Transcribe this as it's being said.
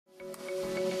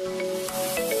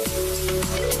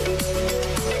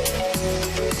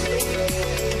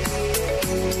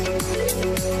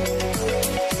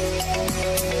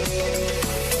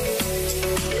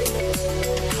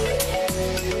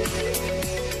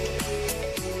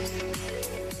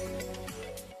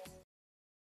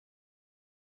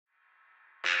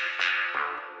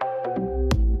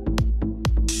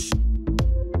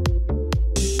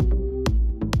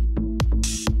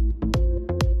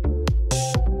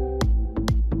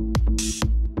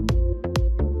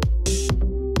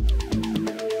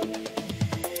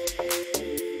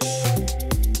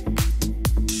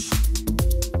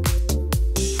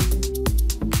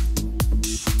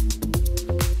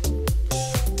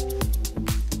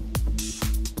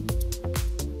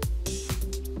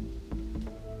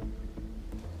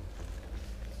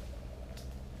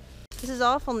This is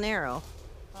awful narrow.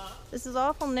 Huh? This is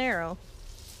awful narrow.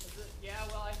 Is it? Yeah,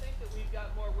 well, I think that we've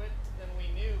got more width than we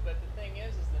knew, but the thing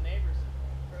is the neighbors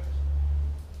have approached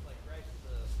like right to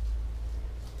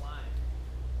the line.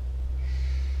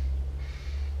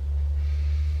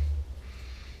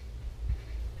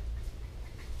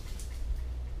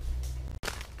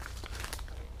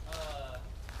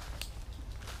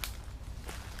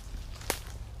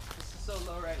 This is so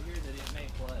low right here that it may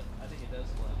flood. I think it does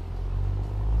flood.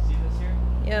 See this here?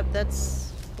 Yep,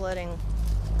 that's flooding.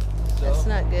 So That's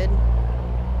not good.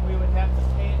 we would have to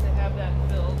pay to have that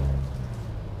filled.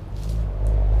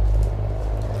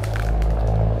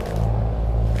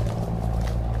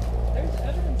 There's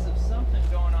evidence of something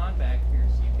going on back here.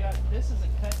 So you've got, this is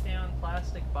a cut down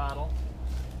plastic bottle.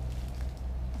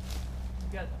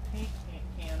 You've got the paint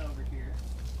can over here.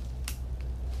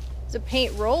 There's a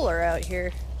paint roller out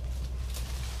here.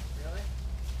 Really?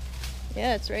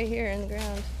 Yeah, it's right here in the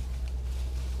ground.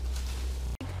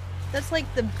 That's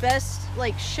like the best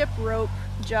like ship rope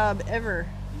job ever.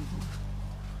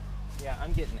 Yeah,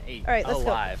 I'm getting 8. All right, let's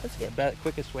alive. go. Let's get. The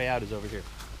quickest way out is over here.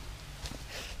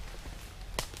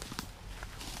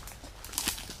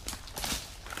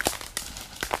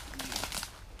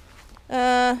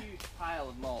 Huge pile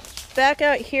of mulch. Back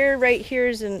out here, right here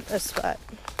is a spot.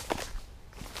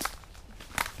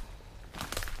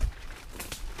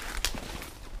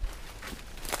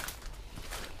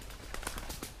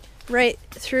 Right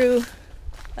through,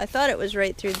 I thought it was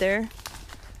right through there.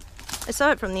 I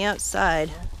saw it from the outside.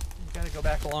 Yeah, you gotta go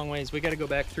back a long ways. We gotta go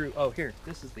back through, oh here,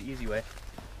 this is the easy way.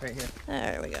 Right here.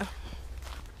 There we go.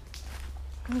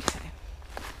 Okay.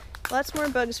 Lots more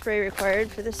bug spray required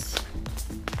for this